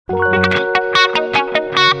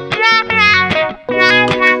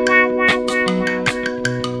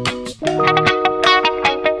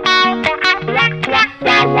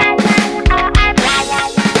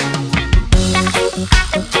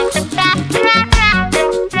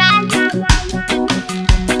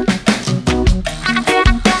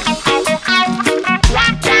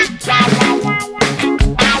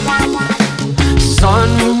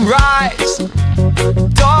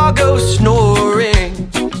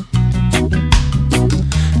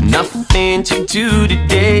something to do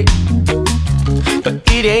today, but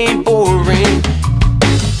it ain't boring.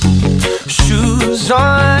 Shoes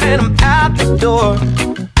on and I'm at the door.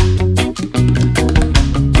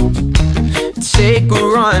 Take a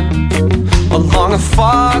run along a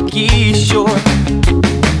foggy shore.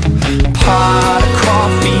 Pot of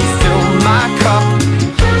coffee, fill my cup,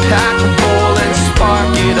 pack a bowl and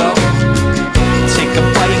spark it up. Take a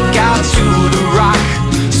bike out to the rock,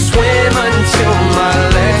 swim until my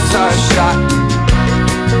legs are shot.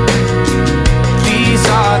 These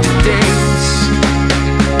are the days.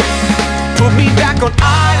 Put me back on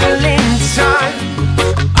island time.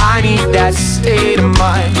 I need that state of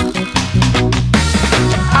mind.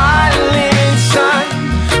 Island time,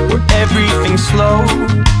 where everything's slow.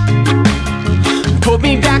 Put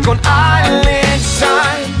me back on island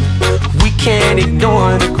time. We can't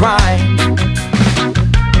ignore the grind.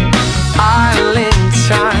 Island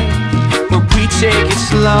time, where we take it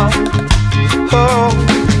slow. Oh.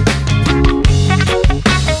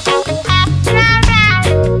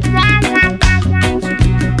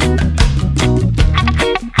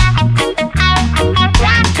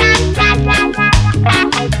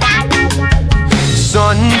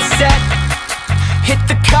 Sunset, hit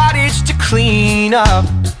the cottage to clean up.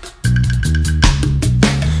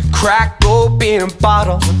 Crack open a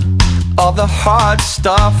bottle of the hard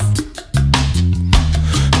stuff.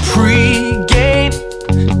 Pre-game,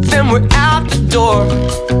 then we're out the door.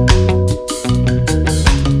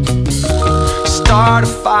 Start a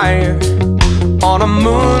fire on a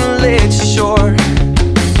moonlit shore.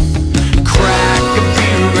 Crack a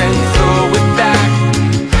beer and throw it back.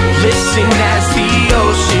 Listen as the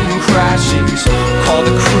ocean crashes. Call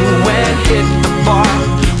the crew and hit the bar,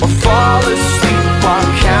 or fall asleep while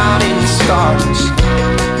counting stars.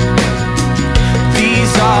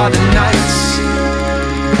 These are the nights.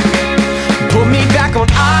 Put me back on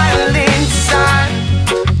island time.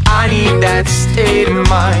 I need that state of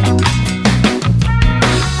mind.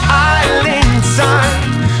 Island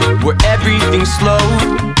time, where everything's slow.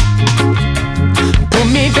 Put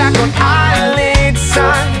me back on island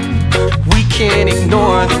time. We can't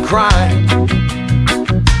ignore the grind.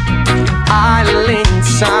 Island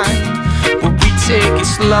time, where we take it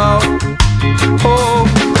slow. Oh,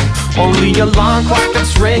 only alarm clock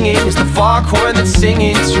that's ringing is the foghorn that's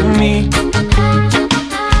singing to me.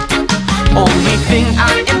 Only thing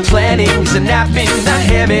I am planning is a nap in the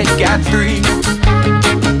hammock at 3.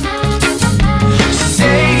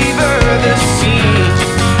 Savor the scene,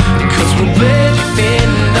 'cause we're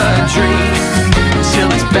living the dream till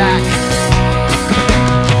it's back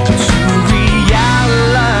to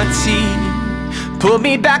reality. Put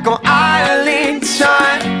me back on island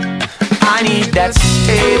time. I need that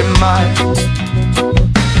state of mind.